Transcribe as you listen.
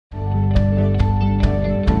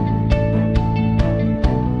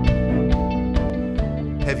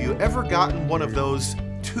gotten one of those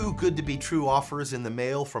too good to be true offers in the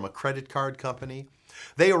mail from a credit card company?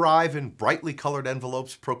 They arrive in brightly colored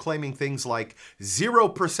envelopes proclaiming things like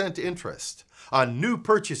 0% interest on new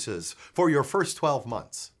purchases for your first 12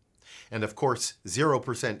 months. And of course,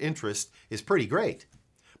 0% interest is pretty great.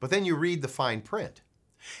 But then you read the fine print.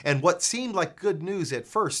 And what seemed like good news at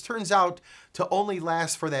first turns out to only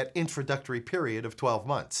last for that introductory period of 12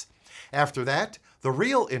 months. After that, the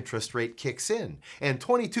real interest rate kicks in, and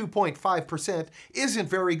 22.5% isn't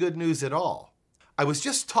very good news at all. I was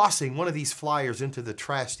just tossing one of these flyers into the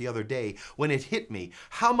trash the other day when it hit me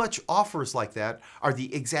how much offers like that are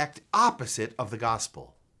the exact opposite of the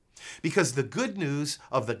gospel. Because the good news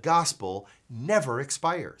of the gospel never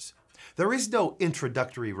expires. There is no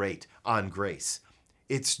introductory rate on grace.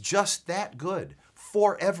 It's just that good,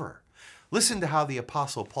 forever. Listen to how the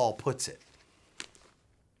Apostle Paul puts it.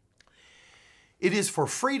 It is for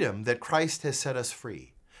freedom that Christ has set us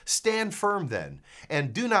free. Stand firm then,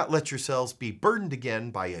 and do not let yourselves be burdened again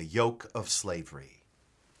by a yoke of slavery.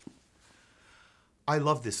 I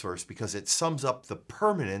love this verse because it sums up the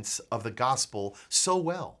permanence of the gospel so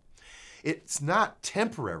well. It's not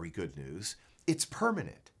temporary good news, it's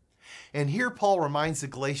permanent. And here Paul reminds the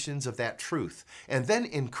Galatians of that truth and then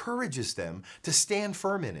encourages them to stand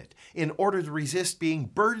firm in it in order to resist being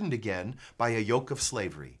burdened again by a yoke of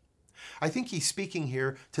slavery. I think he's speaking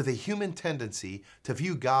here to the human tendency to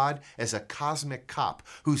view God as a cosmic cop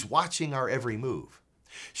who's watching our every move.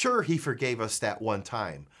 Sure, he forgave us that one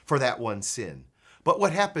time for that one sin. But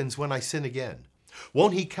what happens when I sin again?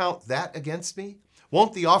 Won't he count that against me?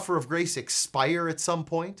 Won't the offer of grace expire at some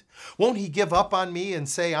point? Won't he give up on me and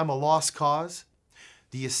say I'm a lost cause?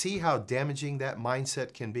 Do you see how damaging that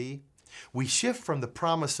mindset can be? We shift from the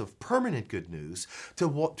promise of permanent good news to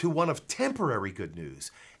one of temporary good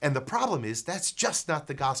news. And the problem is that's just not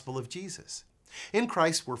the gospel of Jesus. In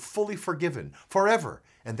Christ, we're fully forgiven forever,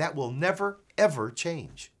 and that will never, ever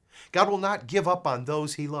change. God will not give up on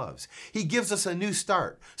those he loves. He gives us a new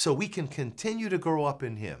start so we can continue to grow up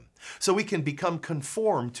in him, so we can become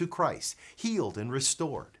conformed to Christ, healed and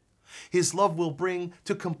restored. His love will bring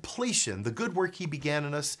to completion the good work he began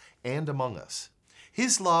in us and among us.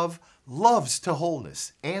 His love loves to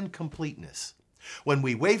wholeness and completeness. When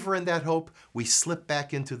we waver in that hope, we slip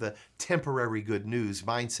back into the temporary good news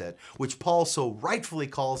mindset, which Paul so rightfully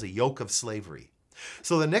calls a yoke of slavery.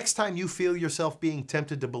 So the next time you feel yourself being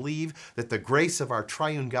tempted to believe that the grace of our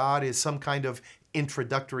triune God is some kind of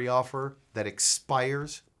introductory offer that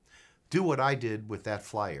expires, do what I did with that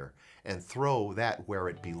flyer and throw that where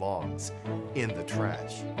it belongs, in the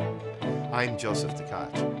trash. I'm Joseph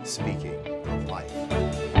Tkach, speaking of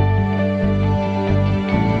life.